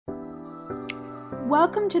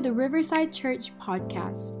Welcome to the Riverside Church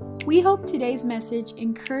podcast. We hope today's message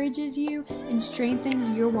encourages you and strengthens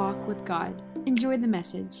your walk with God. Enjoy the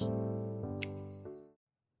message.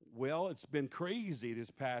 Well, it's been crazy this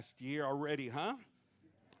past year already, huh?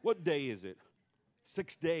 What day is it?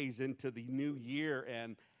 6 days into the new year,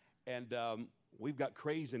 and we've got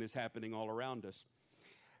craziness happening all around us.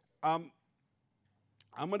 I'm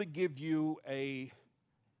going to give you a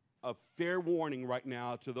fair warning right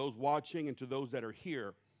now to those watching and to those that are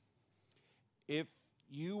here. If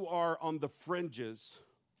you are on the fringes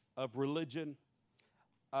of religion,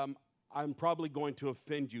 I'm probably going to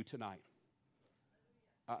offend you tonight.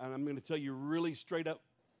 And I'm going to tell you really straight up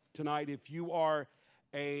tonight, if you are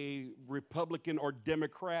a Republican or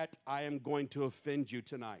Democrat, I am going to offend you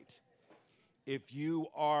tonight. If you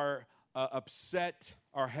are upset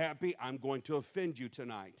or happy, I'm going to offend you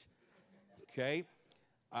tonight. Okay?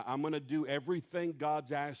 I'm going to do everything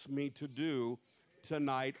God's asked me to do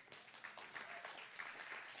tonight.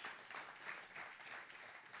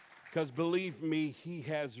 Because believe me, He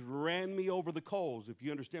has ran me over the coals. If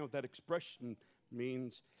you understand what that expression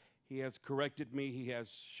means, He has corrected me, He has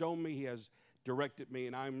shown me, He has directed me,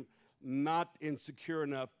 and I'm not insecure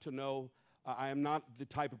enough to know I am not the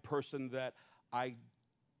type of person that I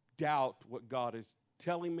doubt what God is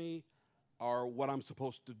telling me or what I'm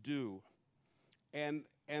supposed to do.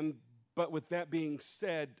 But with that being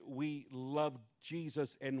said, we love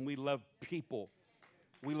Jesus and we love people.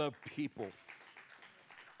 We love people.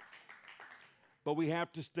 But we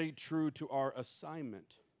have to stay true to our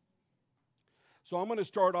assignment. So I'm going to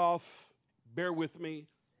start off, bear with me,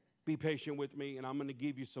 be patient with me, and I'm going to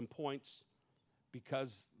give you some points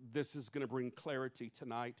because this is going to bring clarity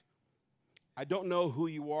tonight. I don't know who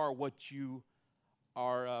you are, what you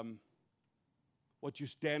are, what you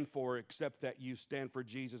stand for, except that you stand for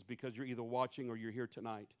Jesus because you're either watching or you're here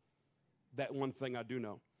tonight. That one thing I do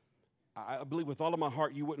know. I believe with all of my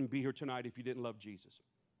heart you wouldn't be here tonight if you didn't love Jesus.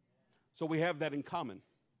 So we have that in common.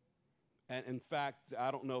 And in fact,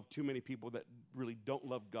 I don't know of too many people that really don't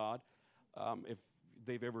love God, if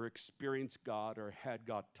they've ever experienced God or had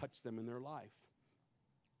God touch them in their life.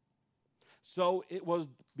 So it was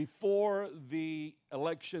before the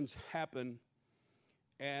elections happened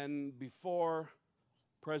and before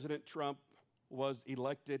President Trump was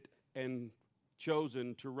elected and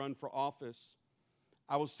chosen to run for office,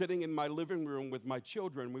 I was sitting in my living room with my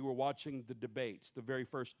children. We were watching the debates, the very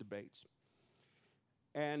first debates.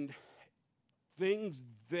 And things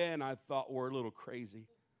then I thought were a little crazy.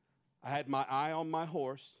 I had my eye on my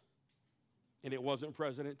horse, and it wasn't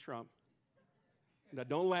President Trump. Now,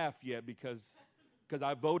 don't laugh yet because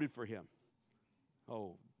I voted for him.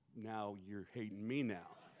 Oh, now you're hating me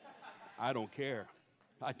now. I don't care.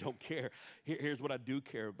 I don't care. Here's what I do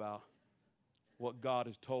care about, what God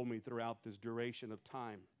has told me throughout this duration of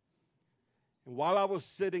time. And while I was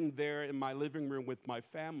sitting there in my living room with my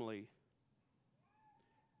family,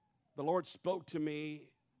 the Lord spoke to me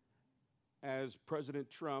as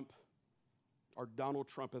President Trump, or Donald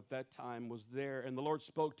Trump at that time, was there. And the Lord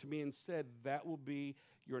spoke to me and said, that will be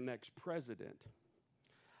your next president.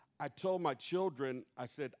 I told my children, I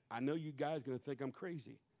said, I know you guys are going to think I'm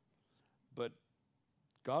crazy, but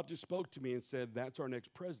God just spoke to me and said, that's our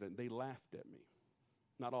next president. They laughed at me.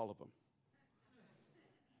 Not all of them.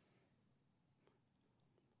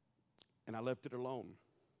 And I left it alone.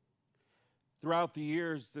 Throughout the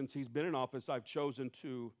years since he's been in office, I've chosen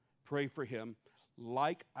to pray for him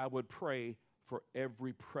like I would pray for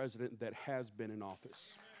every president that has been in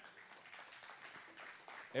office.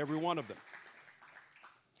 Every one of them.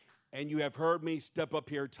 And you have heard me step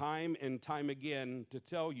up here time and time again to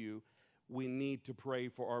tell you we need to pray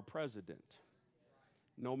for our president,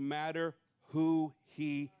 no matter who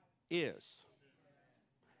he is.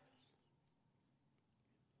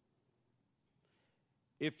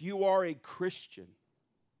 If you are a Christian,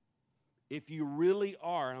 if you really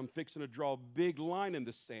are, and I'm fixing to draw a big line in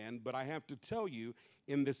the sand, but I have to tell you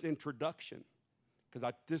in this introduction, because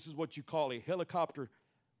this is what you call a helicopter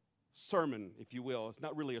sermon, if you will. It's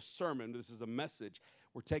not really a sermon. This is a message.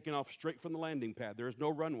 We're taking off straight from the landing pad. There is no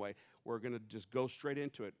runway. We're going to just go straight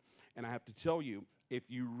into it. And I have to tell you, if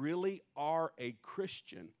you really are a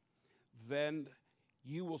Christian, then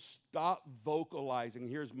you will stop vocalizing.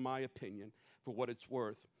 Here's my opinion for what it's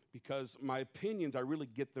worth, because my opinions, I really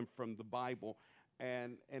get them from the Bible.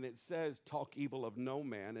 And it says, talk evil of no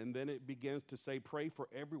man. And then it begins to say, pray for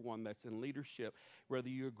everyone that's in leadership, whether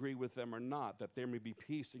you agree with them or not, that there may be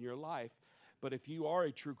peace in your life. But if you are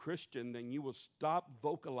a true Christian, then you will stop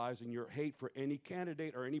vocalizing your hate for any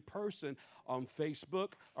candidate or any person on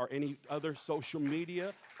Facebook or any other social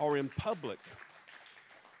media or in public.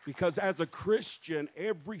 Because as a Christian,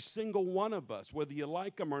 every single one of us, whether you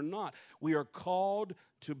like them or not, we are called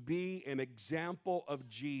to be an example of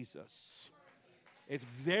Jesus. It's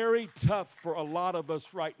very tough for a lot of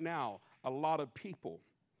us right now, a lot of people.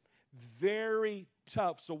 Very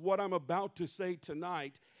tough. So what I'm about to say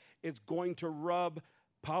tonight is going to rub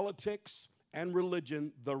politics and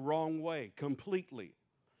religion the wrong way completely.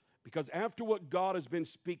 Because after what God has been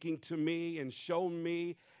speaking to me and shown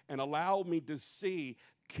me and allowed me to see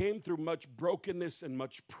came through much brokenness and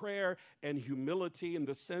much prayer and humility in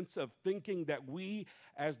the sense of thinking that we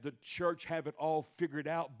as the church have it all figured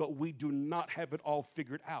out, but we do not have it all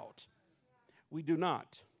figured out. We do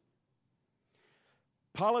not.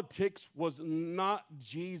 Politics was not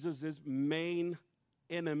Jesus' main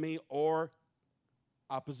enemy or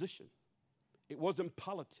opposition. It wasn't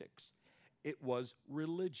politics. It was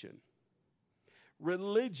religion.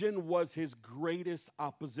 Religion was his greatest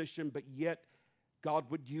opposition, but yet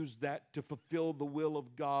God would use that to fulfill the will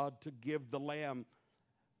of God, to give the lamb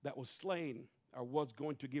that was slain or was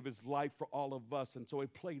going to give his life for all of us. And so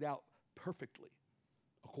it played out perfectly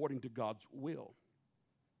according to God's will.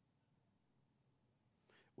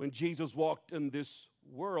 When Jesus walked in this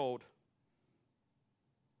world,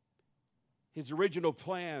 his original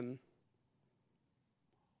plan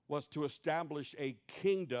was to establish a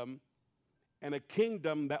kingdom, and a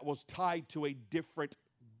kingdom that was tied to a different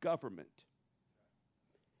government.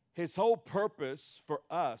 His whole purpose for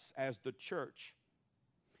us as the church,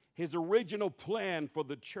 his original plan for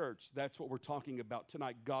the church, that's what we're talking about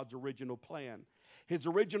tonight, God's original plan. His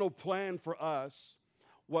original plan for us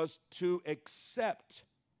was to accept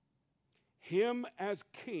him as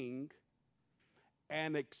king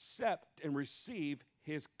and accept and receive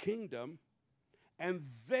his kingdom, and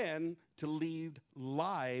then to lead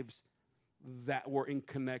lives that were in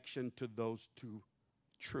connection to those two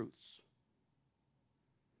truths.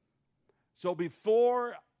 So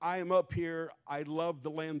before I am up here, I love the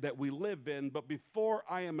land that we live in, but before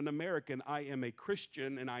I am an American, I am a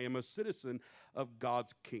Christian and I am a citizen of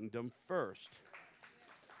God's kingdom first.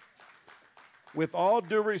 With all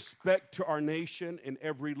due respect to our nation and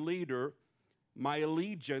every leader, my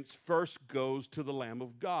allegiance first goes to the Lamb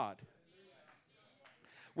of God.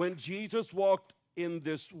 When Jesus walked in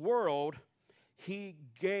this world, he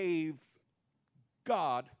gave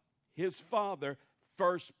God, his Father,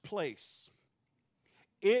 first place.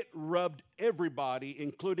 It rubbed everybody,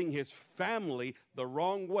 including his family, the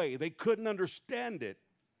wrong way. They couldn't understand it.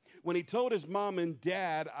 When he told his mom and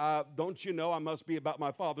dad, don't you know I must be about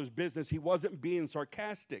my Father's business, he wasn't being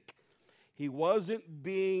sarcastic. He wasn't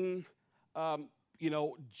being,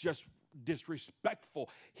 just disrespectful.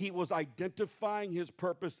 He was identifying his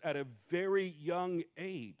purpose at a very young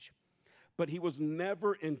age, but he was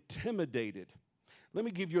never intimidated. Let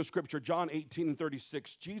me give you a scripture, John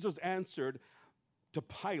 18:36. Jesus answered to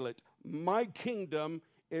Pilate, my kingdom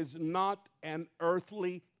is not an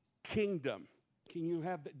earthly kingdom. Can you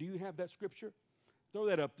have that? Do you have that scripture? Throw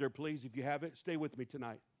that up there, please, if you have it. Stay with me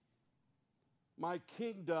tonight. My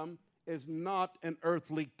kingdom is not an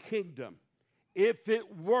earthly kingdom. If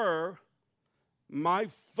it were, my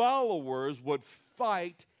followers would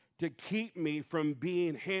fight to keep me from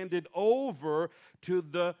being handed over to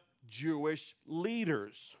the Jewish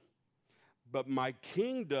leaders. But my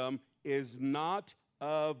kingdom is not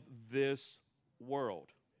of this world.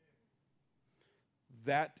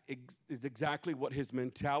 That is exactly what his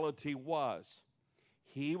mentality was.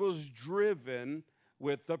 He was driven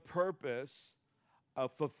with the purpose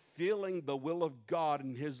of fulfilling the will of God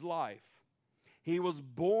in his life. He was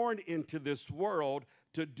born into this world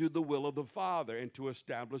to do the will of the Father and to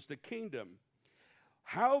establish the kingdom.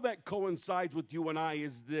 How that coincides with you and I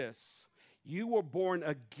is this. You were born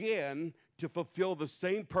again to fulfill the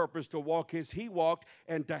same purpose, to walk as he walked,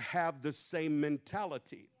 and to have the same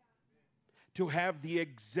mentality. To have the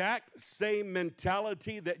exact same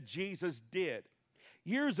mentality that Jesus did.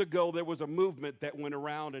 Years ago, there was a movement that went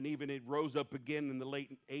around, and even it rose up again in the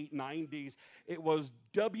late 90s. It was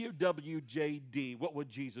WWJD. What would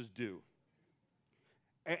Jesus do?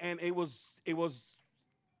 And it was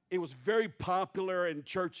very popular in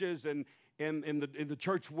churches and in the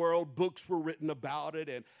church world. Books were written about it,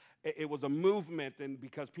 and it was a movement. And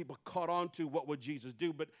because people caught on to what would Jesus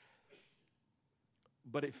do, but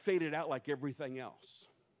it faded out like everything else.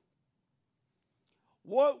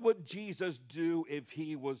 What would Jesus do if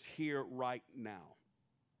he was here right now?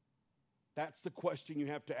 That's the question you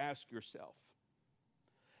have to ask yourself.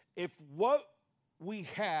 If what we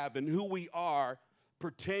have and who we are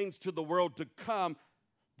pertains to the world to come,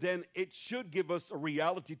 then it should give us a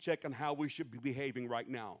reality check on how we should be behaving right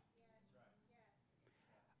now.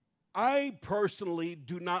 I personally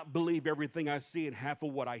do not believe everything I see and half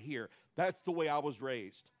of what I hear. That's the way I was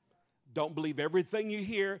raised. Don't believe everything you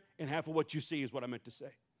hear and half of what you see is what I meant to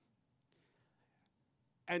say.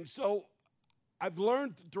 And so I've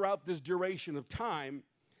learned throughout this duration of time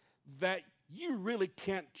that you really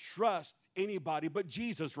can't trust anybody but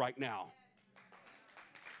Jesus right now.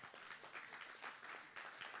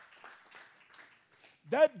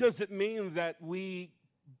 That doesn't mean that we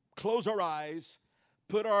close our eyes,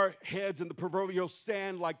 put our heads in the proverbial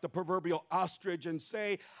sand like the proverbial ostrich and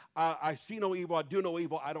say, I see no evil, I do no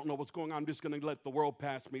evil, I don't know what's going on, I'm just going to let the world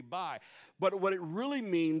pass me by. But what it really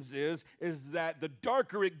means is that the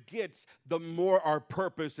darker it gets, the more our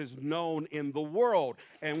purpose is known in the world,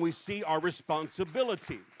 and we see our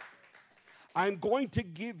responsibility. I'm going to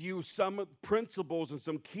give you some principles and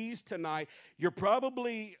some keys tonight. You're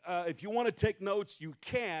probably, if you want to take notes, you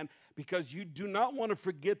can, because you do not want to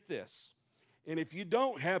forget this. And if you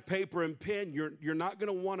don't have paper and pen, you're not going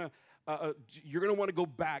to want to, you're going to want to go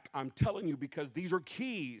back, I'm telling you, because these are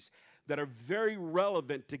keys that are very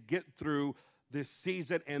relevant to get through this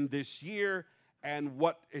season and this year and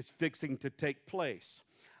what is fixing to take place.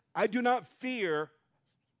 I do not fear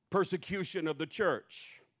persecution of the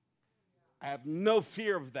church. I have no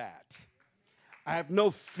fear of that. I have no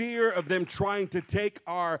fear of them trying to take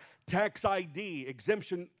our tax ID,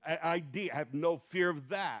 exemption ID. I have no fear of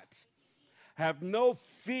that. I have no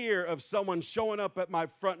fear of someone showing up at my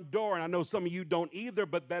front door, and I know some of you don't either,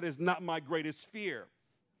 but that is not my greatest fear.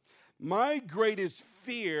 My greatest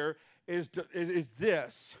fear is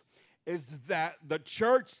that the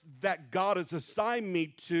church that God has assigned me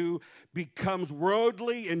to becomes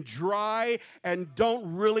worldly and dry and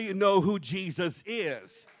don't really know who Jesus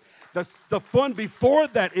is. The fun before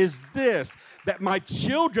that is this, that my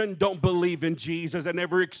children don't believe in Jesus and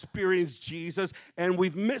never experienced Jesus, and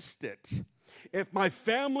we've missed it. If my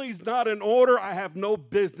family's not in order, I have no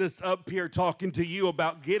business up here talking to you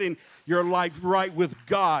about getting your life right with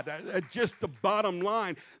God. Just the bottom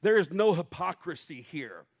line, there is no hypocrisy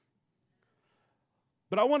here.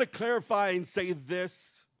 But I want to clarify and say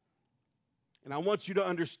this, and I want you to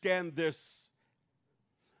understand this,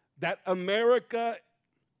 that America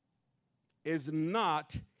is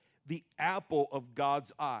not the apple of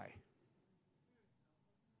God's eye.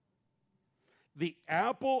 The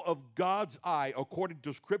apple of God's eye, according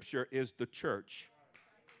to Scripture, is the church.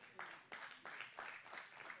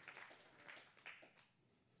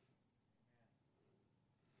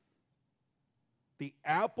 The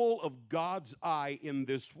apple of God's eye in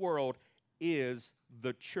this world is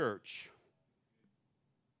the church.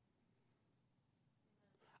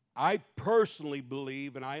 I personally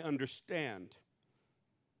believe and I understand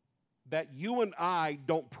that you and I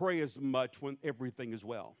don't pray as much when everything is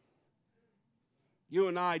well. You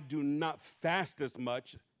and I do not fast as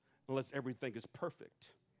much unless everything is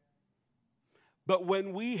perfect. But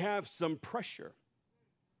when we have some pressure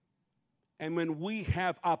and when we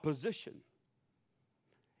have opposition,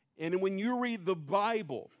 and when you read the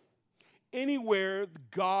Bible, anywhere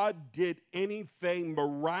God did anything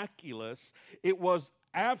miraculous, it was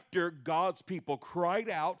after God's people cried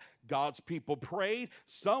out, God's people prayed,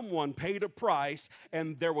 someone paid a price,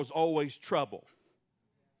 and there was always trouble.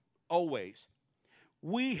 Always.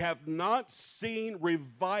 We have not seen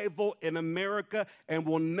revival in America and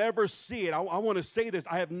will never see it. I want to say this.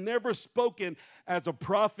 I have never spoken as a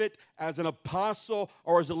prophet, as an apostle,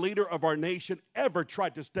 or as a leader of our nation, ever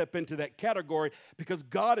tried to step into that category, because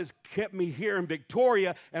God has kept me here in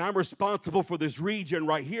Victoria, and I'm responsible for this region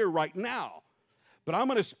right here, right now. But I'm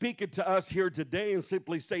going to speak it to us here today and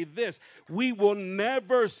simply say this. We will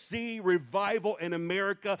never see revival in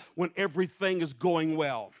America when everything is going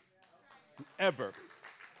well. Ever.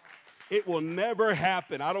 It will never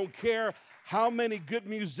happen. I don't care how many good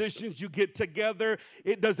musicians you get together.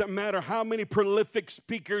 It doesn't matter how many prolific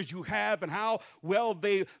speakers you have and how well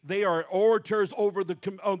they are orators over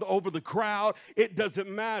the crowd. It doesn't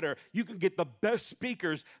matter. You can get the best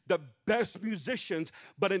speakers, the best musicians,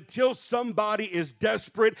 but until somebody is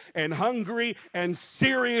desperate and hungry and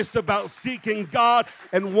serious about seeking God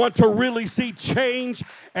and want to really see change,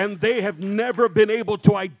 and they have never been able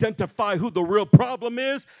to identify who the real problem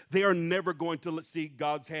is, they are never going to see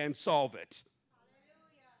God's hand solve it.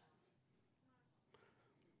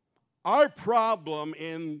 Our problem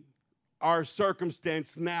in our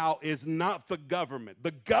circumstance now is not the government. The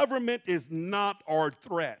government is not our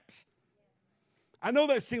threat. I know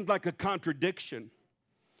that seems like a contradiction,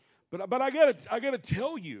 but I gotta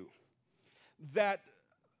tell you that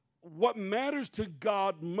what matters to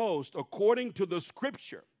God most, according to the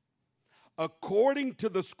Scripture, according to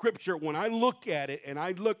the scripture, when I look at it and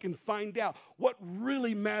I look and find out what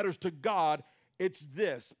really matters to God, it's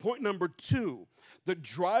this. Point number 2, the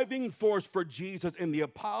driving force for Jesus and the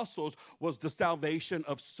apostles was the salvation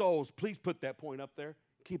of souls. Please put that point up there.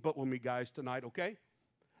 Keep up with me, guys, tonight, okay?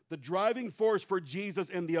 The driving force for Jesus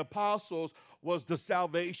and the apostles was the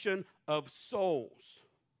salvation of souls.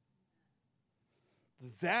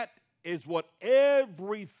 That is what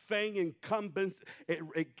everything incumbents,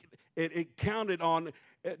 it counted on.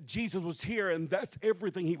 Jesus was here, and that's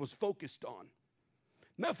everything he was focused on.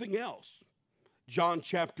 Nothing else. John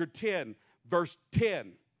chapter 10, verse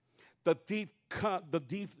 10. The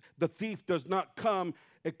thief does not come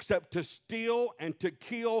except to steal and to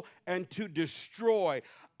kill and to destroy.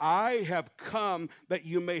 I have come that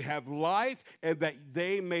you may have life and that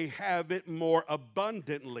they may have it more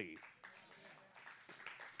abundantly.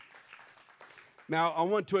 Now, I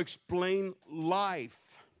want to explain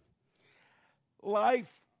life.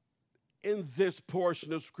 Life in this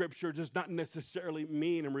portion of Scripture does not necessarily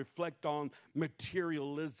mean and reflect on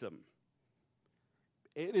materialism.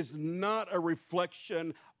 It is not a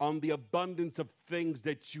reflection on the abundance of things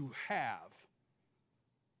that you have.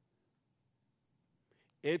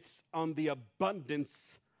 It's on the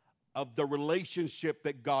abundance of the relationship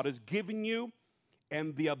that God has given you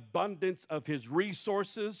and the abundance of his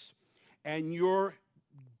resources, and you're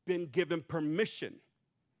been given permission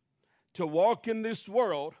to walk in this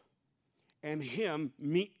world and him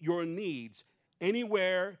meet your needs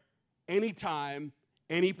anywhere, anytime,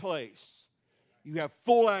 any place. You have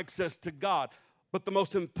full access to God. But the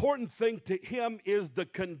most important thing to him is the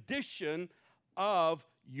condition of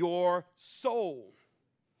your soul.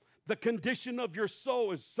 The condition of your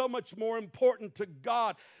soul is so much more important to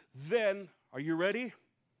God than, are you ready?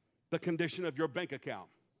 The condition of your bank account.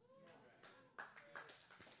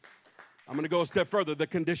 I'm going to go a step further, the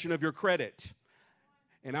condition of your credit.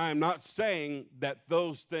 And I am not saying that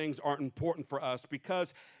those things aren't important for us,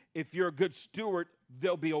 because if you're a good steward,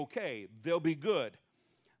 they'll be okay. They'll be good.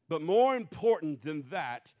 But more important than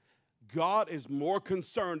that, God is more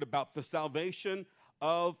concerned about the salvation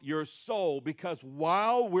of your soul, because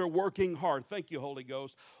while we're working hard, thank you, Holy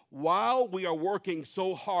Ghost, while we are working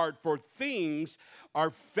so hard for things, our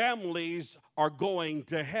families are going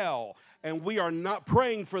to hell. And we are not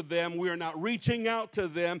praying for them. We are not reaching out to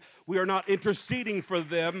them. We are not interceding for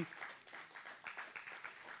them.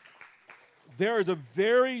 There is a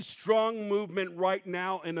very strong movement right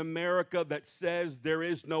now in America that says there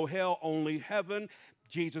is no hell, only heaven.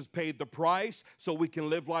 Jesus paid the price so we can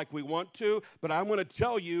live like we want to. But I'm going to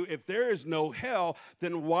tell you, if there is no hell,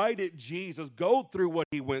 then why did Jesus go through what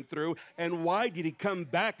he went through? And why did he come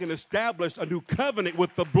back and establish a new covenant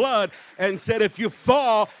with the blood and said, if you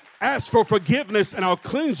fall, ask for forgiveness and I'll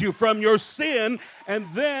cleanse you from your sin? And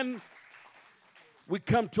then we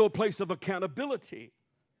come to a place of accountability.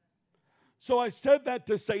 So I said that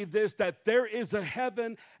to say this, that there is a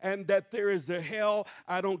heaven and that there is a hell.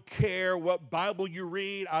 I don't care what Bible you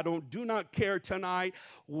read. Do not care tonight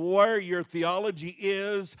where your theology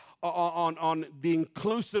is on the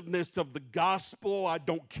inclusiveness of the gospel. I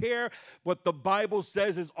don't care what the Bible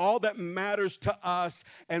says. Is all that matters to us.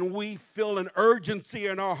 And we feel an urgency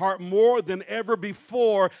in our heart more than ever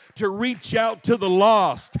before to reach out to the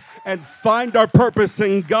lost and find our purpose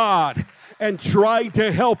in God, and try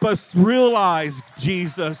to help us realize,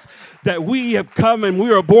 Jesus, that we have come and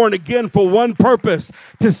we are born again for one purpose,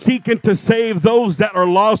 to seek and to save those that are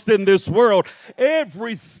lost in this world.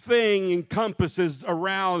 Everything encompasses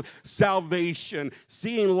around salvation,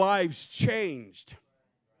 seeing lives changed.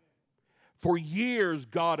 For years,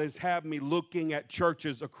 God has had me looking at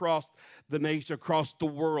churches across the nation, across the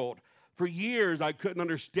world. For years, I couldn't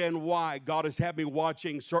understand why. God has had me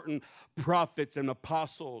watching certain prophets and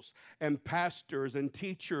apostles and pastors and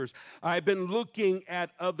teachers. I've been looking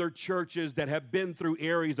at other churches that have been through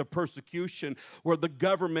areas of persecution where the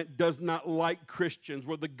government does not like Christians,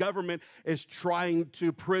 where the government is trying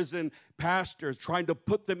to prison pastors, trying to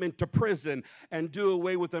put them into prison and do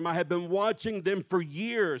away with them. I have been watching them for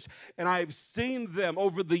years, and I've seen them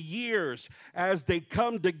over the years as they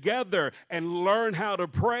come together and learn how to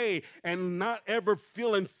pray and not ever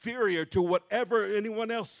feel inferior to whatever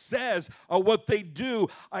anyone else says or what they do.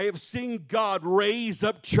 I have seen God raise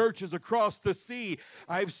up churches across the sea.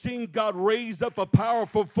 I've seen God raise up a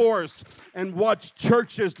powerful force and watch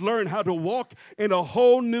churches learn how to walk in a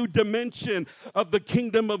whole new dimension of the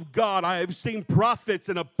kingdom of God. I've seen prophets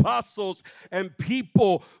and apostles and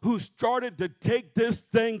people who started to take this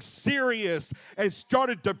thing serious and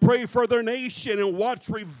started to pray for their nation and watch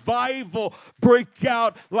revival break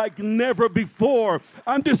out like never before.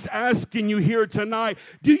 I'm just asking you here tonight,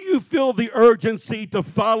 do you feel the urgency to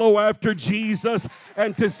follow after Jesus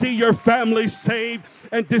and to see your family saved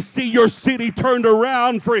and to see your city turned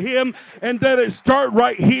around for Him? And let it start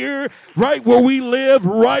right here, right where we live,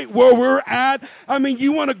 right where we're at. I mean,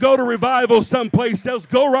 you want to go to revival someplace else,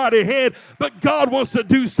 go right ahead. But God wants to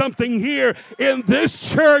do something here in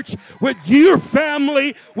this church with your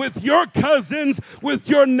family, with your cousins, with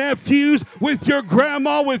your nephews, with your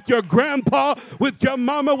grandma, with your grandpa, with your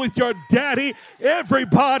mama, with your daddy.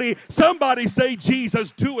 Everybody, somebody say,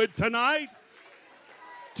 Jesus, do it tonight.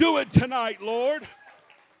 Do it tonight, Lord.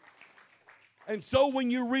 And so when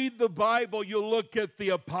you read the Bible, you look at the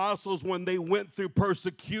apostles when they went through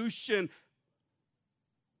persecution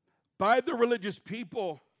by the religious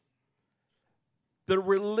people. The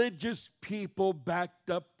religious people backed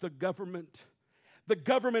up the government. The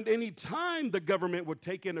government, anytime the government would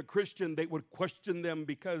take in a Christian, they would question them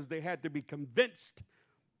because they had to be convinced.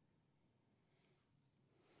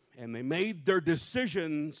 And they made their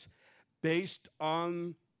decisions based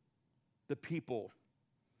on the people,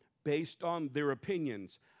 based on their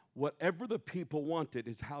opinions. Whatever the people wanted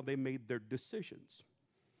is how they made their decisions.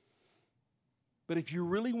 But if you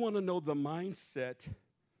really want to know the mindset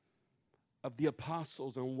of the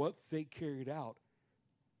apostles and what they carried out,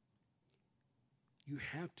 you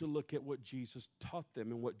have to look at what Jesus taught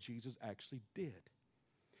them and what Jesus actually did.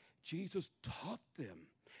 Jesus taught them.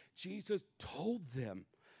 Jesus told them,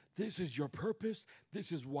 this is your purpose.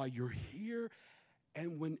 This is why you're here.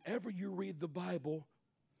 And whenever you read the Bible,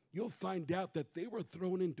 you'll find out that they were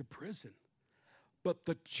thrown into prison. But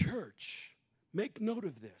the church, make note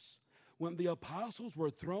of this, when the apostles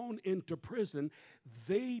were thrown into prison,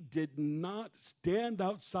 they did not stand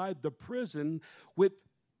outside the prison with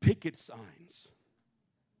picket signs.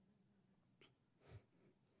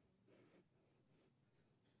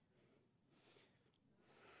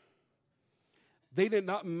 They did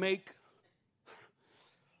not make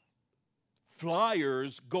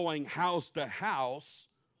flyers going house to house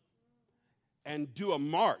and do a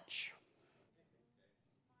march.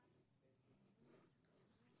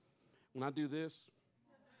 When I do this,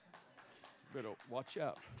 you better watch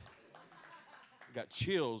out. I got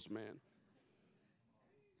chills, man.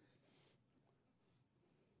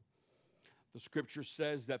 The scripture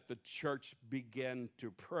says that the church began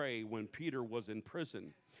to pray when Peter was in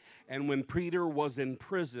prison. And when Peter was in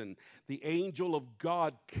prison, the angel of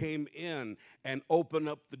God came in and opened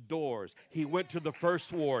up the doors. He went to the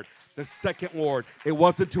first ward, the second ward. It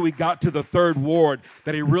wasn't until he got to the third ward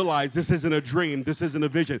that he realized this isn't a dream, this isn't a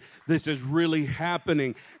vision, this is really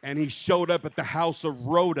happening. And he showed up at the house of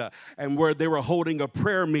Rhoda, and where they were holding a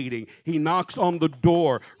prayer meeting. He knocks on the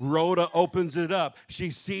door. Rhoda opens it up. She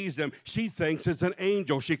sees him. She thinks it's an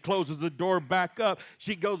angel. She closes the door back up.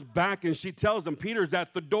 She goes back and she tells him, Peter's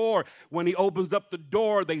at the door. When he opens up the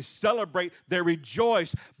door, they celebrate, they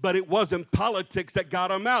rejoice, but it wasn't politics that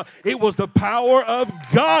got him out. It was the power of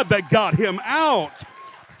God that got him out.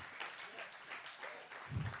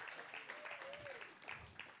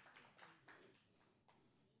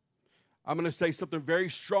 I'm going to say something very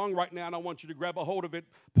strong right now, and I want you to grab a hold of it.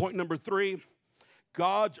 Point number 3,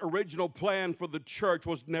 God's original plan for the church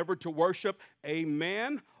was never to worship a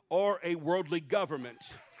man or a worldly government.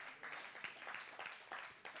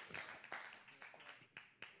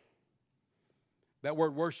 That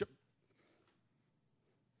word worship,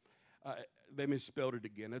 they misspelled it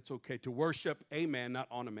again. It's okay. To worship a man, not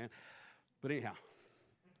on a man. But anyhow,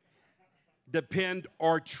 depend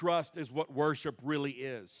or trust is what worship really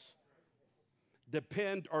is.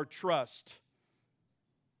 Depend or trust.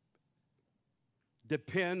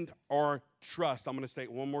 Depend or trust. I'm going to say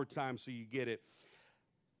it one more time so you get it.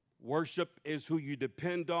 Worship is who you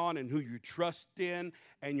depend on and who you trust in,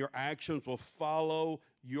 and your actions will follow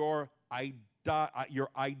your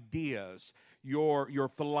ideas, your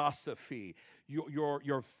philosophy,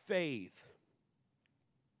 your faith.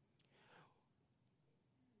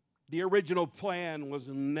 The original plan was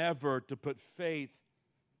never to put faith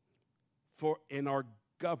in our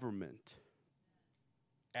government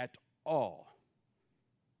at all.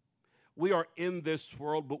 We are in this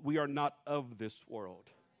world, but we are not of this world.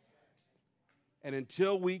 And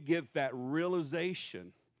until we get that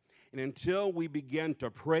realization, and until we begin to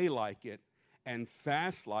pray like it, and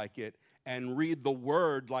fast like it, and read the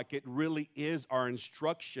word like it really is our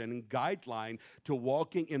instruction and guideline to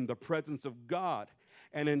walking in the presence of God,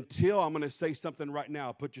 And until I'm going to say something right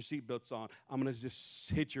now, put your seatbelts on. I'm going to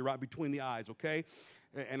just hit you right between the eyes, okay?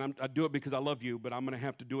 And I do it because I love you, but I'm going to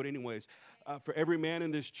have to do it anyways. For every man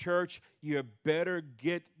in this church, you better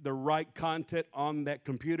get the right content on that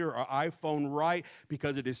computer or iPhone right,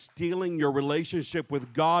 because it is stealing your relationship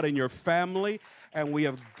with God and your family. And we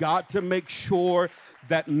have got to make sure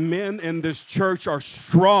that men in this church are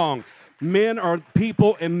strong. Men are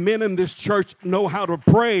people, and men in this church know how to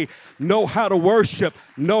pray, know how to worship,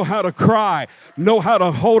 know how to cry, know how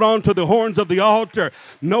to hold on to the horns of the altar,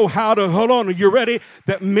 know how to, hold on, are you ready?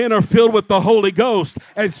 That men are filled with the Holy Ghost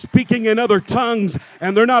and speaking in other tongues,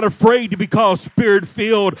 and they're not afraid to be called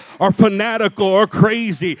spirit-filled or fanatical or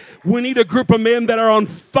crazy. We need a group of men that are on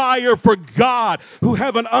fire for God, who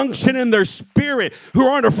have an unction in their spirit, who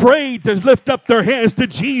aren't afraid to lift up their hands to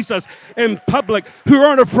Jesus in public, who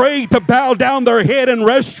aren't afraid to bow down their head in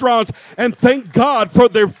restaurants and thank God for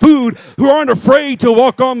their food, who aren't afraid to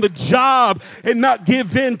walk on the job and not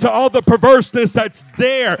give in to all the perverseness that's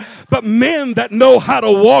there, but men that know how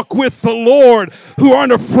to walk with the Lord, who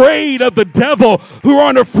aren't afraid of the devil, who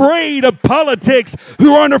aren't afraid of politics,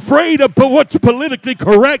 who aren't afraid of what's politically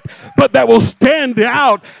correct, but that will stand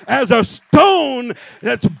out as a stone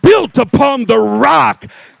that's built upon the rock.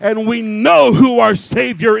 And we know who our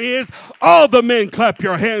Savior is. All the men, clap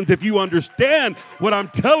your hands if you understand what I'm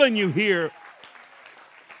telling you here.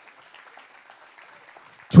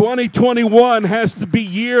 2021 has to be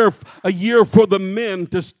a year for the men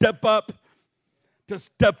to step up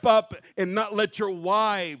and not let your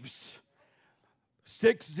wives.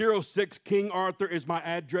 606 King Arthur is my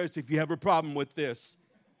address if you have a problem with this.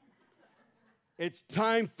 It's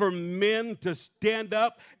time for men to stand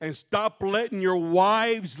up and stop letting your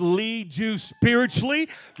wives lead you spiritually.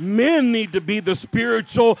 Men need to be the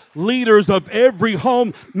spiritual leaders of every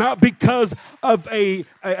home, not because of a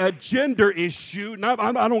gender issue.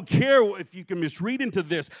 I don't care if you can misread into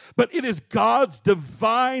this, but it is God's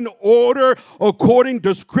divine order according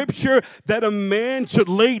to Scripture that a man should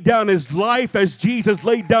lay down his life as Jesus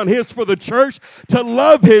laid down his for the church, to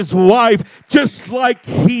love his wife just like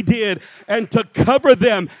he did, and to cover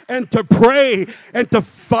them and to pray and to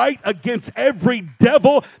fight against every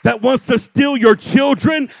devil that wants to steal your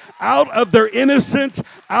children out of their innocence,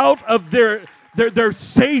 out of their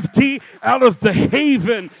safety, out of the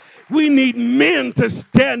haven. We need men to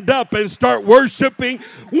stand up and start worshiping.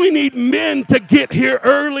 We need men to get here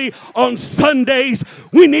early on Sundays.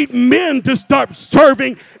 We need men to start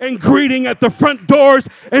serving and greeting at the front doors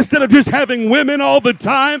instead of just having women all the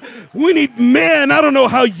time. We need men. I don't know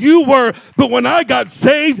how you were, but when I got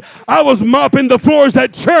saved, I was mopping the floors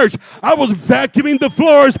at church. I was vacuuming the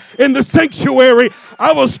floors in the sanctuary.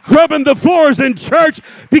 I was scrubbing the floors in church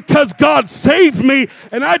because God saved me,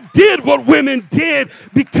 and I did what women did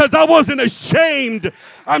because I wasn't ashamed.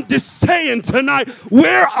 I'm just saying tonight,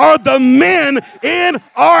 where are the men in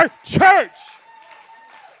our church?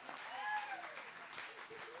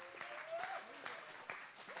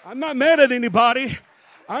 I'm not mad at anybody.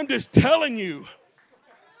 I'm just telling you.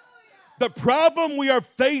 The problem we are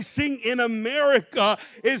facing in America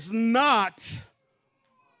is not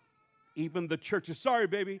even the churches. Sorry,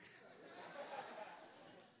 baby.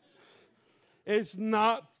 It's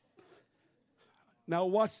not. Now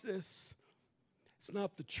watch this. It's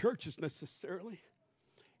not the churches necessarily.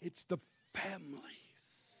 It's the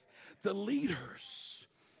families, the leaders.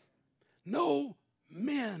 No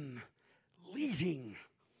men leading.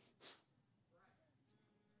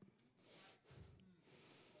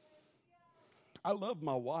 I love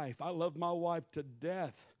my wife. I love my wife to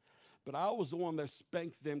death. But I was the one that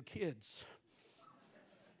spanked them kids.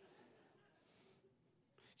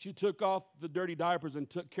 She took off the dirty diapers and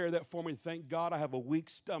took care of that for me. Thank God I have a weak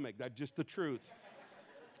stomach. That's just the truth.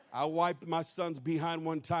 I wiped my son's behind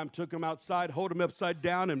one time, took him outside, hold him upside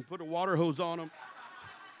down, and put a water hose on him.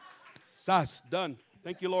 That's done.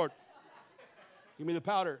 Thank you, Lord. Give me the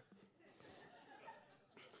powder.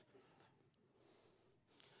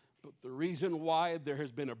 But the reason why there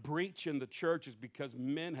has been a breach in the church is because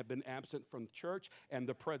men have been absent from the church and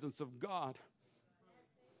the presence of God.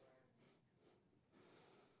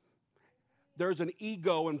 There's an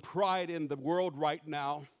ego and pride in the world right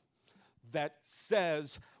now that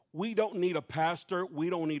says, we don't need a pastor, we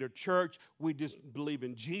don't need a church, we just believe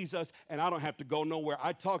in Jesus, and I don't have to go nowhere.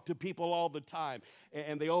 I talk to people all the time,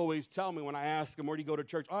 and they always tell me when I ask them, where do you go to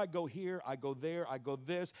church? Oh, I go here, I go there, I go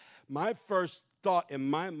this. My first thought in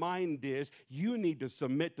my mind is, you need to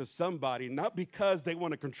submit to somebody, not because they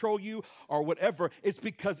want to control you or whatever. It's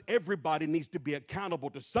because everybody needs to be accountable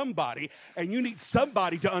to somebody, and you need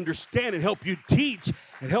somebody to understand and help you teach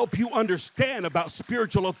and help you understand about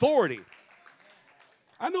spiritual authority.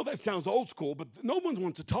 I know that sounds old school, but no one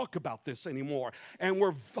wants to talk about this anymore. And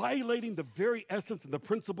we're violating the very essence and the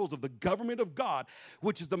principles of the government of God,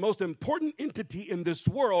 which is the most important entity in this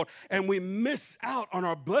world. And we miss out on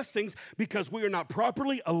our blessings because we are not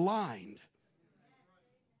properly aligned.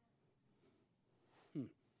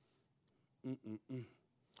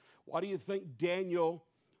 Why do you think Daniel,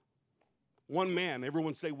 one man,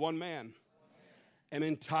 everyone say one man, an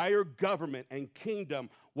entire government and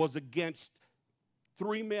kingdom was against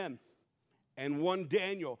 3 men and one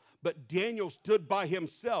Daniel, but Daniel stood by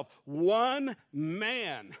himself. One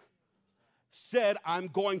man said, I'm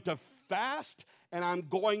going to fast and I'm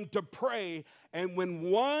going to pray. And when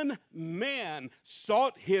one man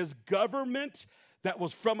sought his government that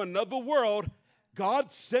was from another world,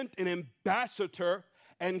 God sent an ambassador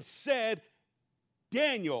and said,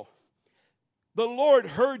 Daniel, the Lord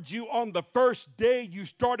heard you on the first day you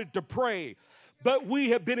started to pray. But we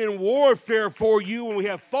have been in warfare for you, and we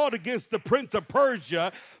have fought against the prince of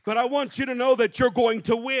Persia. But I want you to know that you're going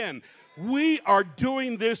to win. We are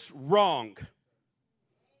doing this wrong.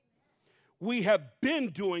 We have been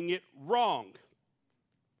doing it wrong.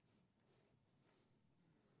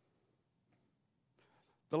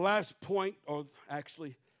 The last point, or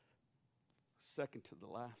actually, second to the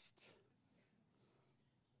last.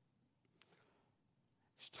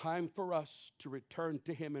 It's time for us to return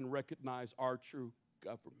to Him and recognize our true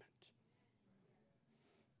government.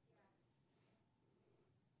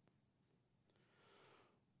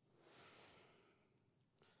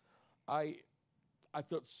 I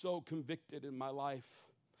felt so convicted in my life.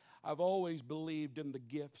 I've always believed in the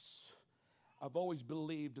gifts. I've always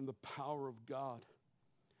believed in the power of God.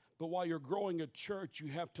 But while you're growing a church,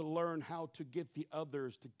 you have to learn how to get the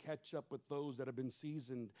others to catch up with those that have been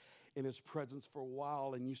seasoned in His presence for a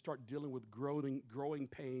while, and you start dealing with growing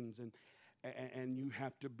pains, and you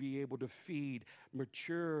have to be able to feed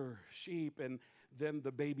mature sheep and then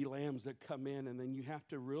the baby lambs that come in, and then you have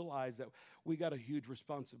to realize that we got a huge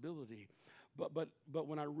responsibility. But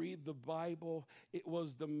when I read the Bible, it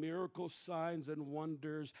was the miracle signs and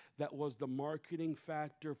wonders that was the marketing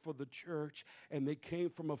factor for the church. And they came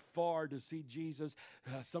from afar to see Jesus,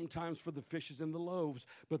 sometimes for the fishes and the loaves.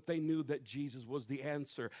 But they knew that Jesus was the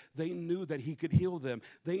answer. They knew that He could heal them.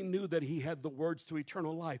 They knew that He had the words to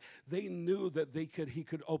eternal life. They knew that He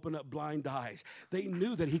could open up blind eyes. They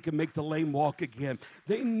knew that He could make the lame walk again.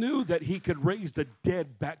 They knew that He could raise the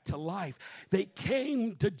dead back to life. They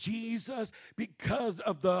came to Jesus because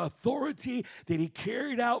of the authority that He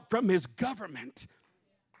carried out from His government.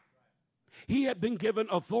 He had been given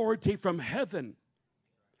authority from heaven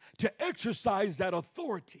to exercise that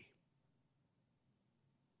authority.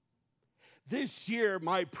 This year,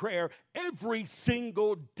 my prayer every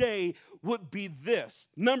single day would be this.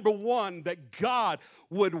 Number one, that God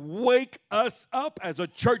would wake us up as a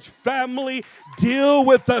church family, deal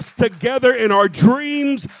with us together in our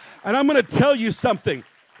dreams. And I'm going to tell you something.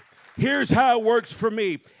 Here's how it works for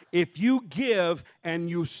me. If you give and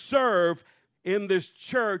you serve in this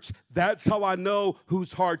church, that's how I know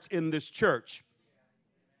whose heart's in this church.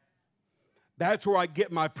 That's where I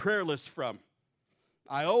get my prayer list from.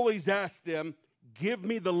 I always ask them, give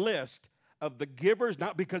me the list of the givers,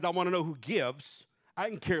 not because I want to know who gives. I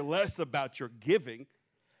can care less about your giving.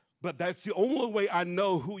 But that's the only way I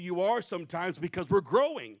know who you are sometimes, because we're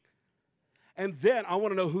growing. And then I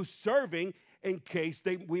want to know who's serving in case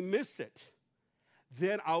we miss it.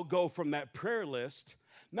 Then I'll go from that prayer list,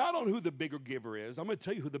 not on who the bigger giver is. I'm going to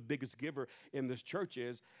tell you who the biggest giver in this church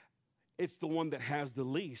is. It's the one that has the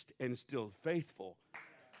least and is still faithful.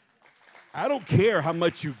 I don't care how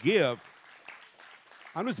much you give.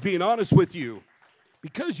 I'm just being honest with you.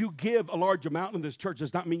 Because you give a large amount in this church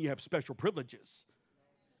does not mean you have special privileges.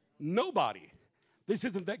 Nobody. This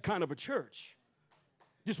isn't that kind of a church.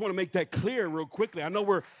 Just want to make that clear real quickly. I know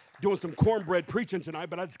we're doing some cornbread preaching tonight,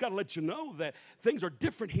 but I just got to let you know that things are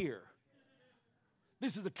different here.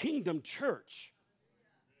 This is a kingdom church.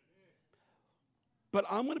 But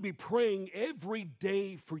I'm going to be praying every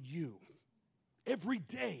day for you, every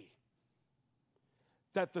day,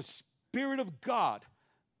 that the Spirit of God,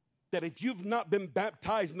 that if you've not been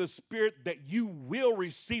baptized in the Spirit, that you will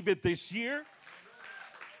receive it this year.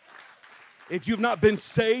 If you've not been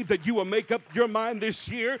saved, that you will make up your mind this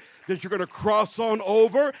year that you're going to cross on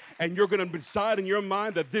over and you're going to decide in your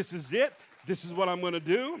mind that this is it. This is what I'm going to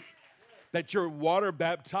do. that you're water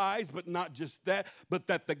baptized, but not just that, but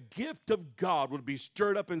that the gift of God would be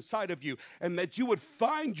stirred up inside of you, and that you would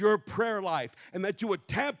find your prayer life, and that you would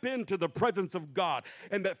tap into the presence of God,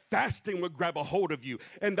 and that fasting would grab a hold of you,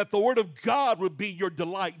 and that the Word of God would be your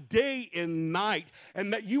delight day and night,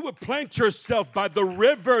 and that you would plant yourself by the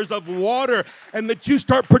rivers of water, and that you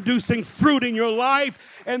start producing fruit in your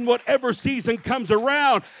life, and whatever season comes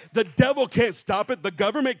around, the devil can't stop it, the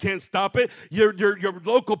government can't stop it, your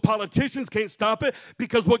local politicians can't stop it,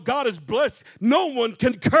 because what God has blessed, no one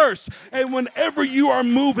can curse. And whenever you are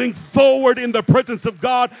moving forward in the presence of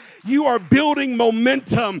God, you are building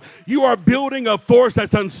momentum. You are building a force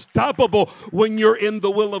that's unstoppable when you're in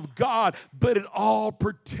the will of God. But it all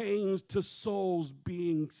pertains to souls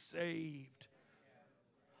being saved.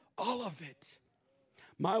 All of it.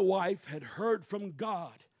 My wife had heard from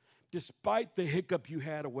God, despite the hiccup you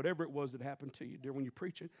had or whatever it was that happened to you during when you're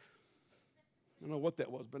preaching. I don't know what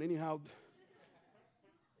that was, but anyhow,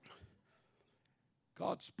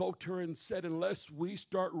 God spoke to her and said, unless we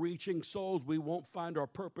start reaching souls, we won't find our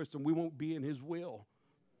purpose and we won't be in His will.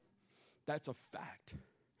 That's a fact.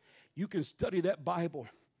 You can study that Bible.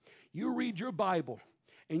 You read your Bible,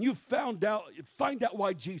 and you find out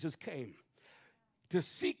why Jesus came. To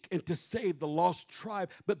seek and to save the lost tribe,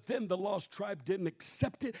 but then the lost tribe didn't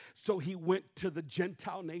accept it, so He went to the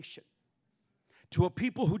Gentile nation, to a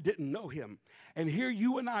people who didn't know Him. And here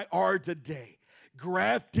you and I are today,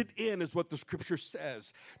 grafted in, is what the Scripture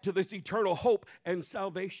says, to this eternal hope and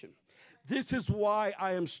salvation. This is why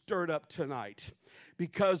I am stirred up tonight,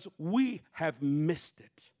 because we have missed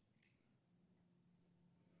it.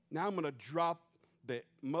 Now I'm going to drop the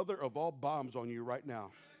mother of all bombs on you right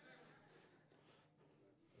now.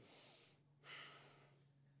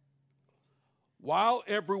 While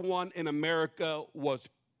everyone in America was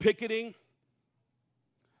picketing,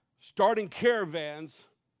 starting caravans,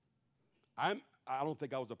 I don't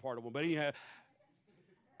think I was a part of one, but anyhow,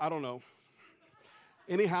 I don't know.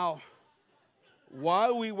 Anyhow,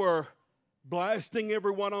 while we were blasting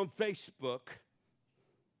everyone on Facebook,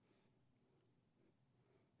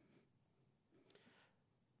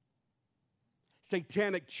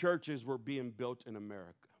 satanic churches were being built in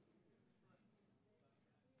America.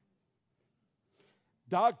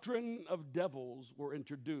 Doctrine of devils were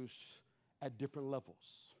introduced at different levels,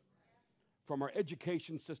 from our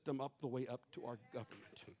education system up the way up to our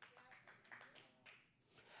government.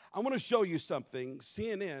 I want to show you something.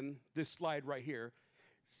 CNN, this slide right here,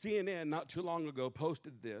 CNN not too long ago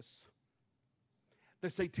posted this. The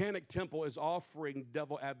Satanic Temple is offering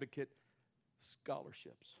devil advocate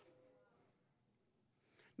scholarships.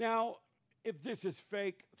 Now, if this is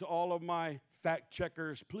fake, to all of my fact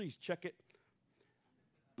checkers, please check it.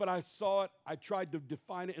 But I saw it, I tried to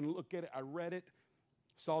define it and look at it, I read it,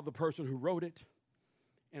 saw the person who wrote it,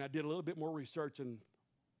 and I did a little bit more research and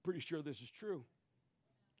pretty sure this is true.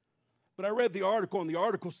 But I read the article, and the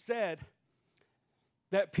article said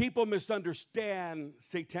that people misunderstand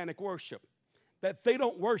satanic worship, that they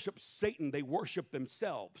don't worship Satan, they worship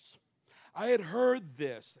themselves. I had heard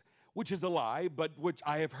this, which is a lie, but which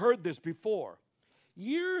I have heard this before.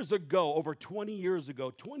 Years ago, over 20 years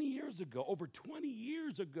ago, over 20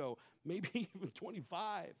 years ago, maybe even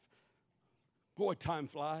 25. Boy, time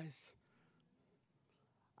flies.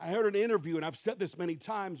 I heard an interview, and I've said this many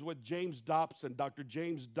times, with James Dobson. Dr.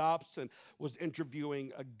 James Dobson was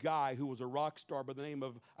interviewing a guy who was a rock star by the name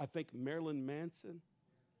of, I think, Marilyn Manson.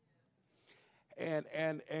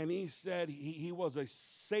 And he said he was a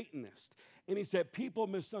Satanist. And he said people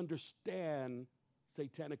misunderstand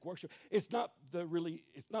satanic worship. It's not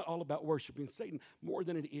all about worshiping Satan more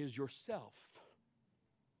than it is yourself.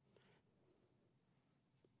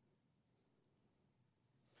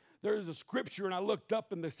 There is a scripture, and I looked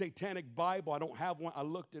up in the Satanic Bible. I don't have one. I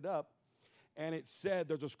looked it up, and it said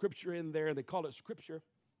there's a scripture in there, and they call it scripture,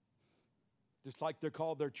 just like they're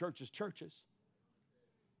called their churches,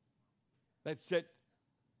 that said,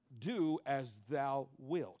 do as thou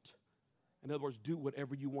wilt. In other words, do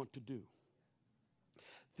whatever you want to do.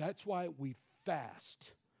 That's why we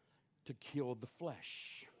fast, to kill the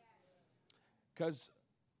flesh. Because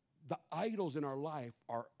the idols in our life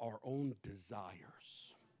are our own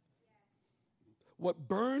desires. What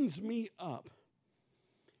burns me up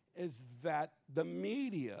is that the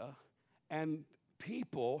media and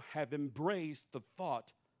people have embraced the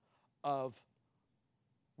thought of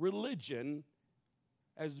religion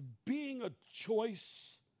as being a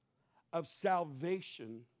choice of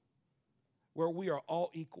salvation where we are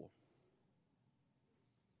all equal.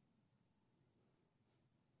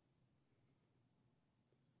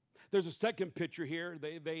 There's a second picture here.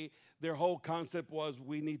 Their whole concept was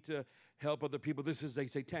we need to help other people. This is a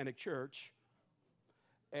satanic church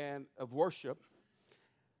and of worship.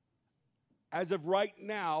 As of right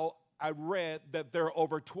now, I read that there are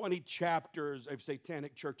over 20 chapters of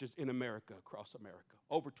satanic churches in America, across America.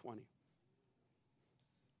 Over 20.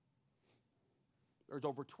 There's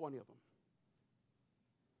over 20 of them.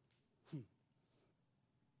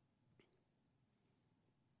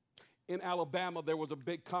 In Alabama, there was a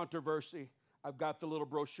big controversy. I've got the little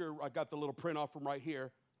brochure. I got the little print off from right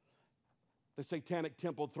here. The Satanic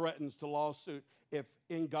Temple threatens to lawsuit if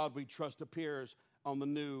In God We Trust appears on the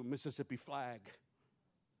new Mississippi flag.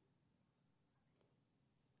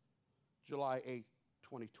 July 8,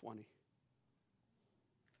 2020.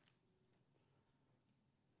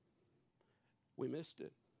 We missed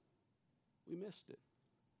it. We missed it.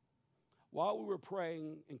 While we were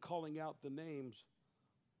praying and calling out the names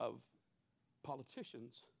of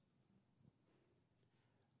politicians,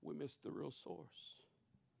 we missed the real source.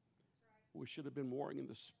 We should have been warring in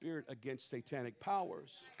the spirit against satanic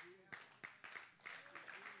powers.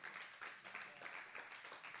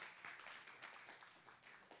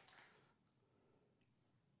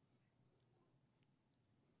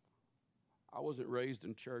 I wasn't raised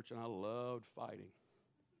in church, and I loved fighting.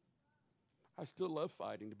 I still love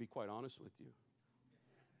fighting, to be quite honest with you.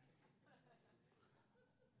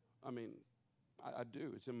 I mean, I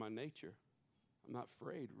do. It's in my nature. I'm not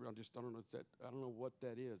afraid. I don't know what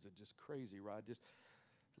that is. It's just crazy, right? Just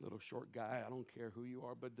little short guy. I don't care who you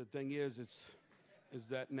are. But the thing is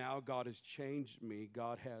that now God has changed me.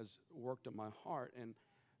 God has worked on my heart,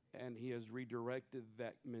 and He has redirected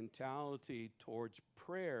that mentality towards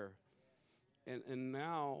prayer. And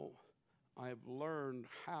now I have learned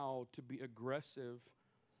how to be aggressive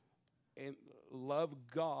and love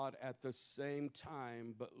God at the same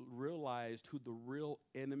time, but realized who the real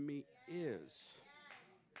enemy is.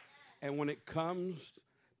 And when it comes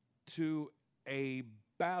to a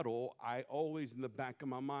battle, I always, in the back of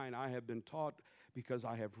my mind, I have been taught, because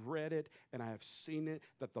I have read it and I have seen it,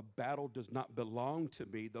 that the battle does not belong to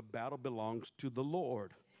me. The battle belongs to the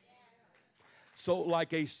Lord. So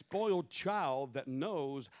like a spoiled child that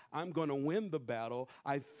knows I'm going to win the battle,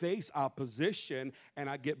 I face opposition and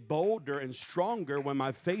I get bolder and stronger when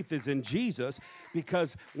my faith is in Jesus,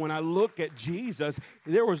 because when I look at Jesus,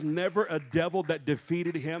 there was never a devil that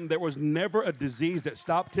defeated him. There was never a disease that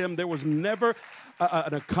stopped him. There was never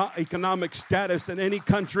an economic status in any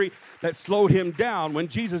country that slowed him down. When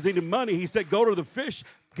Jesus needed money, he said, go to the fish,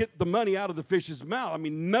 get the money out of the fish's mouth. I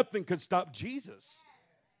mean, nothing could stop Jesus.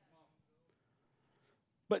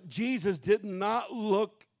 But Jesus did not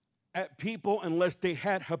look at people unless they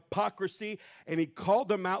had hypocrisy, and He called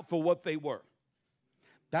them out for what they were.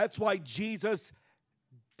 That's why Jesus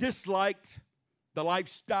disliked the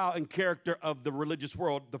lifestyle and character of the religious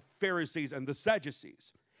world, the Pharisees and the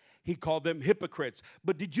Sadducees. He called them hypocrites.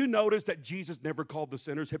 But did you notice that Jesus never called the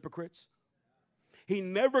sinners hypocrites? He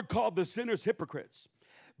never called the sinners hypocrites,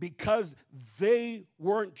 because they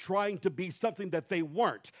weren't trying to be something that they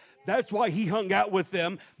weren't. That's why He hung out with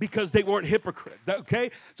them, because they weren't hypocrites,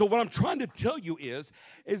 okay? So what I'm trying to tell you is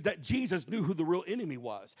that Jesus knew who the real enemy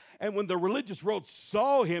was. And when the religious world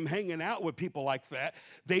saw Him hanging out with people like that,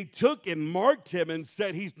 they took and marked Him and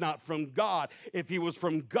said He's not from God. If He was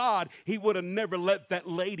from God, He would have never let that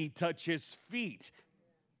lady touch His feet.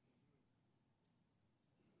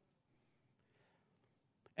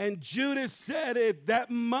 And Judas said, if that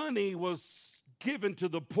money was given to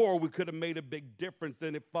the poor, we could have made a big difference.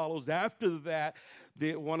 Then it follows after that,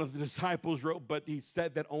 one of the disciples wrote, but he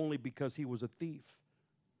said that only because he was a thief.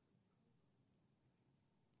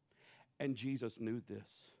 And Jesus knew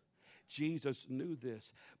this. Jesus knew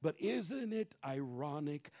this. But isn't it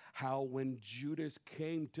ironic how when Judas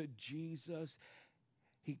came to Jesus,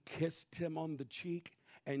 he kissed him on the cheek,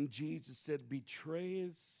 and Jesus said,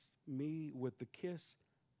 betrays me with the kiss,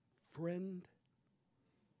 friend?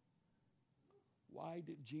 Why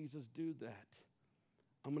did Jesus do that?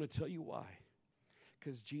 I'm going to tell you why.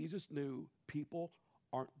 Because Jesus knew people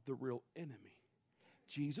aren't the real enemy.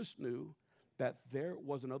 Jesus knew that there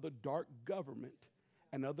was another dark government,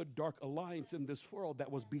 another dark alliance in this world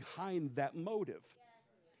that was behind that motive.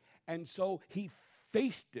 And so He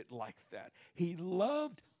faced it like that. He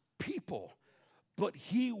loved people, but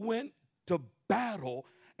He went to battle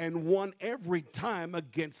and won every time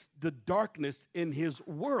against the darkness in His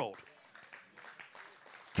world.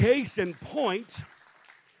 Case in point,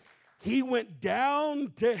 He went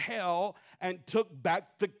down to hell and took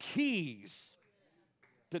back the keys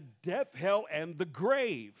to death, hell, and the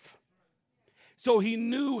grave. So He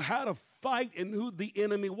knew how to fight and who the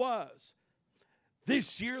enemy was.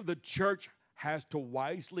 This year, the church has to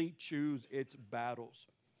wisely choose its battles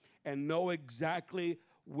and know exactly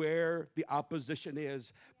where the opposition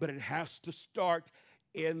is, but it has to start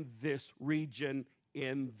in this region,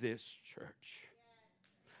 in this church.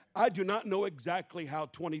 I do not know exactly how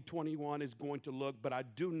 2021 is going to look, but I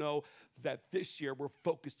do know that this year we're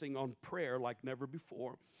focusing on prayer like never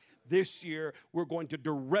before. This year, we're going to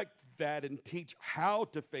direct that and teach how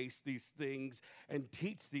to face these things and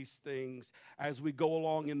teach these things as we go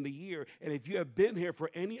along in the year. And if you have been here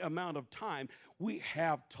for any amount of time, we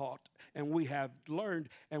have taught and we have learned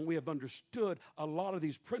and we have understood a lot of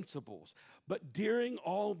these principles. But during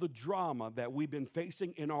all the drama that we've been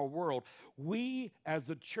facing in our world, we as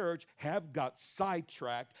a church have got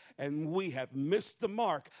sidetracked and we have missed the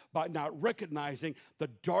mark by not recognizing the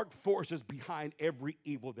dark forces behind every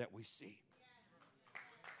evil that we see.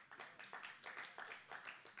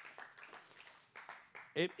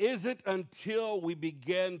 It isn't until we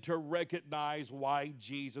begin to recognize why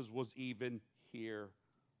Jesus was even here.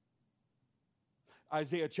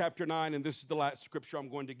 Isaiah chapter 9, and this is the last scripture I'm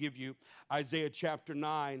going to give you. Isaiah chapter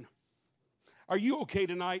 9. Are you okay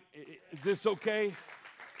tonight? Is this okay?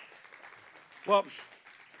 Well,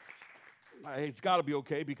 it's got to be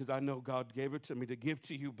okay because I know God gave it to me to give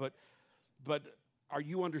to you, but are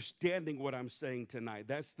you understanding what I'm saying tonight?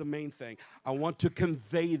 That's the main thing. I want to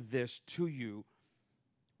convey this to you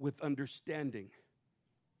with understanding.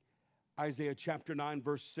 Isaiah chapter 9,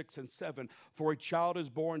 verse 6 and 7. For a child is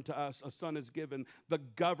born to us, a son is given. The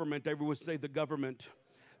government, everyone say the government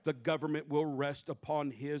will rest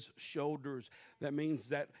upon his shoulders. That means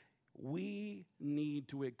that we need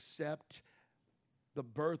to accept the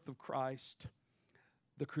birth of Christ,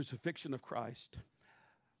 the crucifixion of Christ,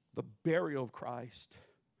 the burial of Christ,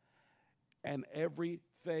 and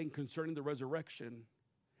everything concerning the resurrection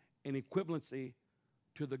in equivalency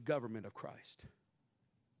to the government of Christ.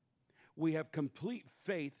 We have complete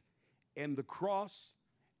faith in the cross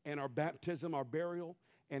and our baptism, our burial,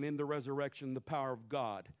 and in the resurrection, the power of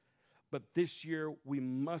God. But this year, we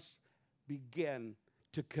must begin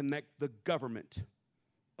to connect the government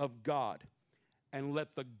of God and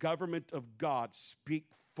let the government of God speak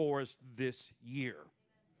for us this year.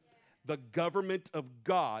 The government of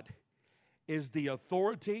God is the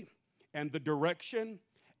authority and the direction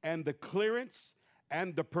and the clearance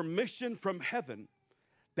and the permission from heaven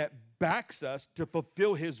that backs us to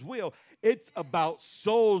fulfill his will. It's about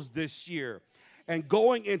souls this year and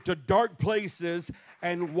going into dark places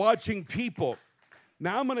and watching people.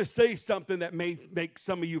 Now I'm going to say something that may make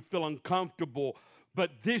some of you feel uncomfortable, but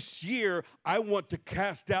this year I want to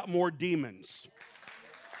cast out more demons.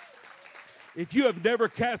 If you have never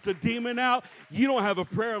cast a demon out, you don't have a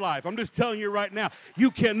prayer life. I'm just telling you right now,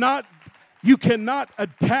 you cannot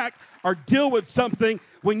attack or deal with something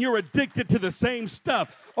when you're addicted to the same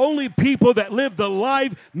stuff. Only people that live the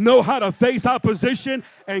life know how to face opposition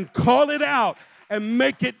and call it out and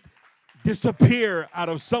make it disappear out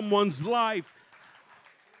of someone's life.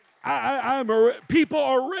 People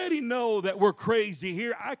already know that we're crazy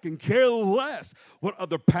here. I can care less what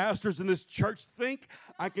other pastors in this church think.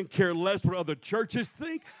 I can care less what other churches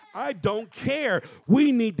think. I don't care.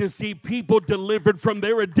 We need to see people delivered from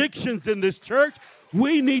their addictions in this church.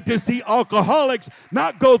 We need to see alcoholics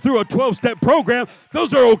not go through a 12-step program.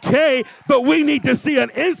 Those are okay, but we need to see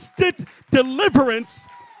an instant deliverance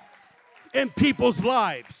in people's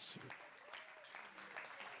lives.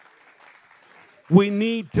 We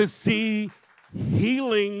need to see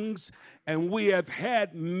healings, and we have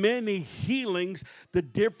had many healings. The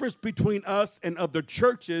difference between us and other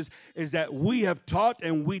churches is that we have taught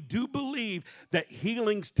and we do believe that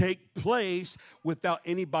healings take place without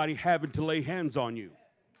anybody having to lay hands on you.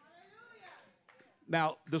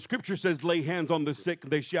 Now, the scripture says, lay hands on the sick,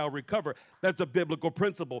 they shall recover. That's a biblical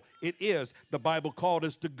principle. It is. The Bible called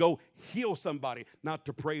us to go heal somebody, not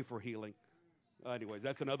to pray for healing. Anyways,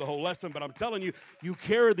 that's another whole lesson, but I'm telling you, you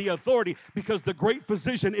carry the authority because the great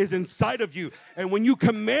physician is inside of you. And when you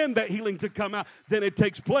command that healing to come out, then it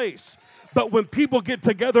takes place. But when people get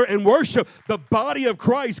together and worship, the body of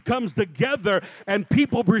Christ comes together and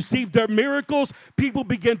people receive their miracles. People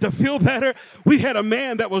begin to feel better. We had a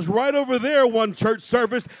man that was right over there one church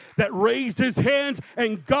service that raised his hands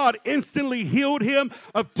and God instantly healed him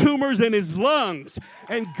of tumors in his lungs.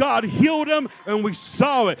 And God healed him and we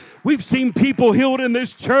saw it. We've seen people healed in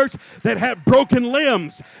this church that had broken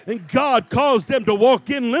limbs. And God caused them to walk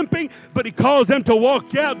in limping, but he caused them to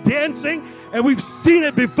walk out dancing. And we've seen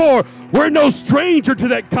it before. We're no stranger to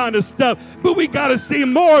that kind of stuff, but we got to see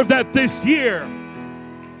more of that this year.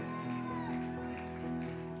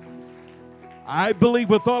 I believe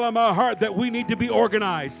with all of my heart that we need to be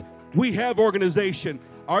organized. We have organization.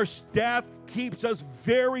 Our staff keeps us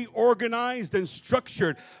very organized and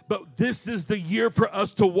structured, but this is the year for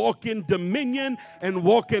us to walk in dominion and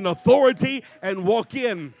walk in authority and walk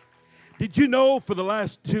in. Did you know for the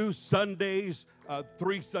last 2 Sundays,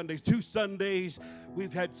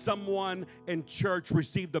 we've had someone in church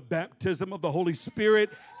receive the baptism of the Holy Spirit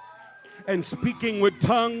and speaking with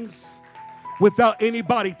tongues without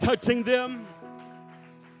anybody touching them?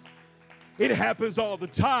 It happens all the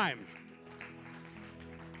time.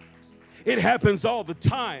 It happens all the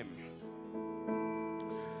time.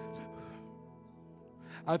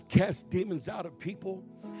 I've cast demons out of people,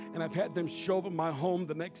 and I've had them show up in my home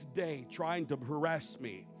the next day trying to harass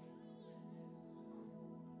me.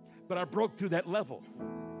 But I broke through that level.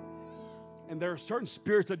 And there are certain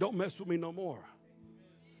spirits that don't mess with me no more.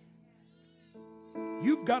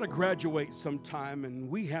 You've got to graduate sometime, and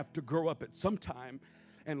we have to grow up at some time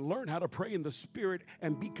and learn how to pray in the Spirit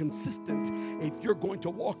and be consistent if you're going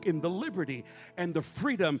to walk in the liberty and the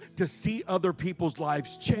freedom to see other people's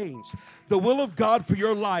lives change. The will of God for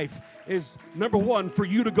your life is, number 1, for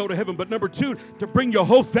you to go to heaven, but number 2, to bring your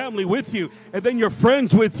whole family with you, and then your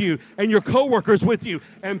friends with you, and your coworkers with you,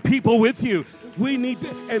 and people with you. We need to,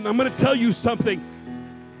 and I'm going to tell you something.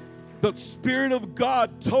 The Spirit of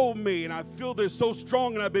God told me, and I feel this so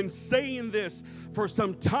strong, and I've been saying this for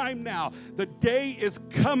some time now. The day is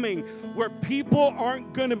coming where people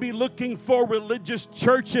aren't going to be looking for religious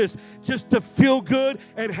churches just to feel good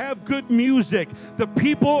and have good music. The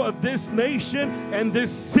people of this nation and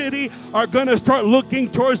this city are going to start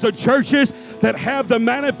looking towards the churches that have the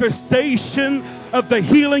manifestation of the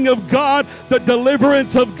healing of God, the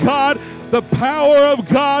deliverance of God, the power of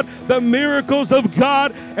God, the miracles of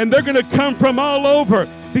God, and they're going to come from all over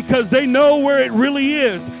because they know where it really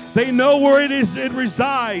is. They know where it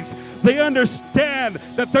resides. They understand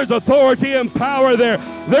that there's authority and power there.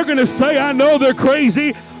 They're going to say, I know they're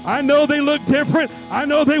crazy. I know they look different. I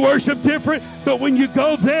know they worship different. But when you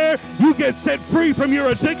go there, you get set free from your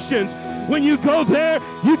addictions. When you go there,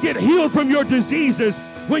 you get healed from your diseases.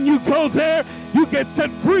 When you go there, you get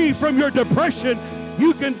set free from your depression.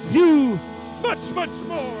 You can do much, much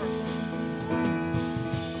more.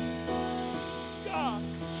 God.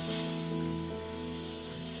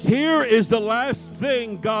 Here is the last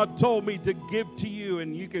thing God told me to give to you,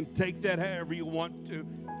 and you can take that however you want to.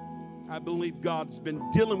 I believe God's been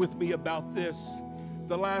dealing with me about this.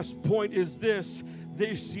 The last point is this.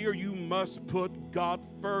 This year you must put God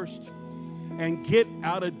first and get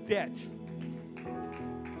out of debt.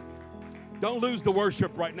 Don't lose the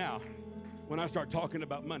worship right now when I start talking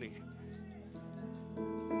about money.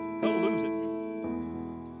 Don't lose it.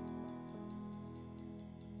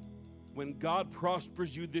 When God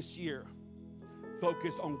prospers you this year,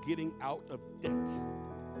 focus on getting out of debt.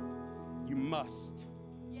 You must.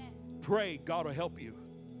 Yes. Pray God will help you.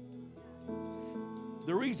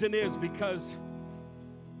 The reason is because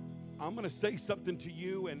I'm going to say something to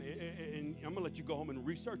you, and I'm going to let you go home and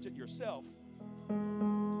research it yourself.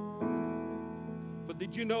 But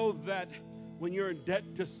did you know that when you're in debt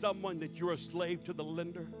to someone that you're a slave to the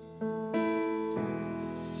lender?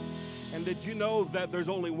 And did you know that there's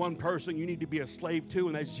only one person you need to be a slave to,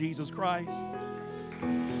 and that's Jesus Christ?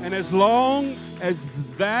 And as long as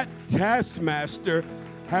that taskmaster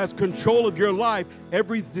has control of your life,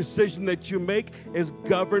 every decision that you make is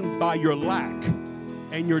governed by your lack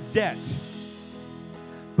and your debt.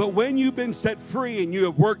 But when you've been set free and you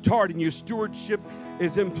have worked hard and your stewardship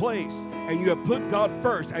is in place and you have put God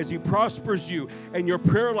first as He prospers you and your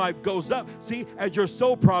prayer life goes up. See, as your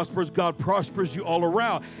soul prospers, God prospers you all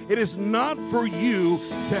around. It is not for you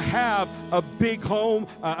to have a big home,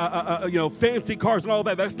 fancy cars and all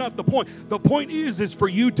that. That's not the point. The point is for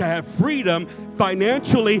you to have freedom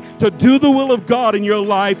financially to do the will of God in your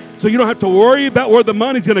life, so you don't have to worry about where the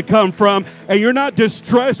money's going to come from, and you're not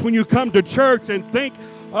distressed when you come to church and think,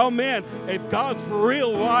 oh man, if God's for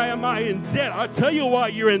real, why am I in debt? I'll tell you why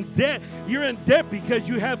you're in debt. You're in debt because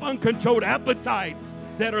you have uncontrolled appetites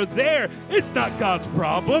that are there. It's not God's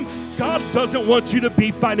problem. God doesn't want you to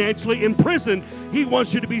be financially imprisoned. He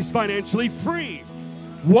wants you to be financially free.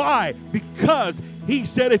 Why? Because He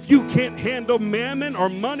said if you can't handle mammon or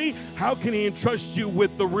money, how can He entrust you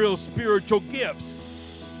with the real spiritual gifts?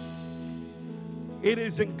 It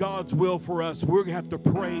isn't God's will for us. We're going to have to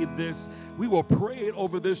pray this. We will pray it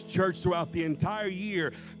over this church throughout the entire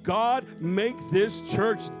year. God, make this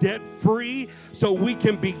church debt-free so we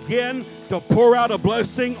can begin to pour out a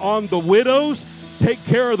blessing on the widows, take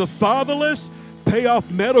care of the fatherless, pay off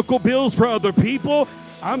medical bills for other people.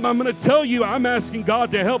 I'm going to tell you, I'm asking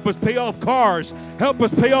God to help us pay off cars, help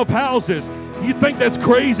us pay off houses, You think that's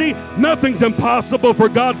crazy? Nothing's impossible for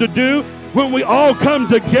God to do. When we all come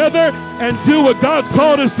together and do what God's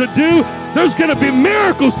called us to do, there's going to be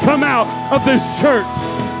miracles come out of this church.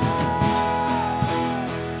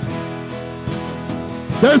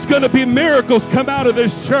 There's going to be miracles come out of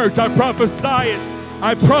this church. I prophesy it.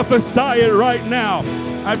 I prophesy it right now.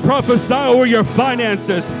 I prophesy over your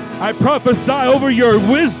finances. I prophesy over your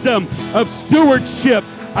wisdom of stewardship.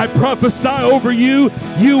 I prophesy over you.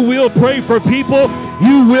 You will pray for people.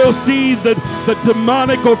 You will see the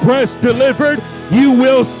demonic oppressed delivered. You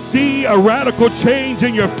will see a radical change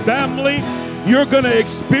in your family. You're going to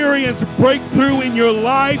experience breakthrough in your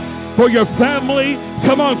life for your family.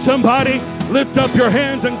 Come on, somebody. Lift up your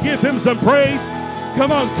hands and give him some praise.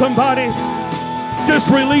 Come on, somebody.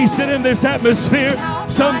 Just release it in this atmosphere.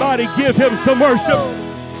 Somebody give him some worship.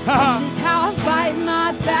 This is how I fight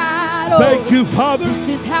my battles. Thank you, Father. This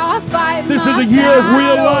is how I fight This my is a year of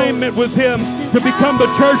battles. realignment with him to become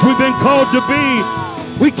the church we've been called to be.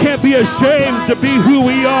 We can't be ashamed to be who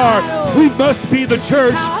we are. We must be the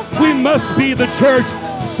church. We must be the church.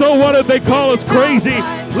 So what if they call us crazy?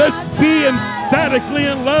 Let's be emphatically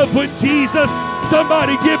in love with Jesus.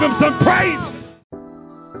 Somebody give him some praise.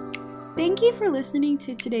 Thank you for listening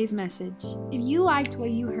to today's message. If you liked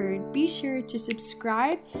what you heard, be sure to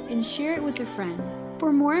subscribe and share it with a friend.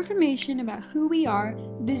 For more information about who we are,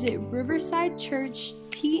 visit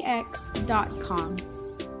riversidechurchtx.com.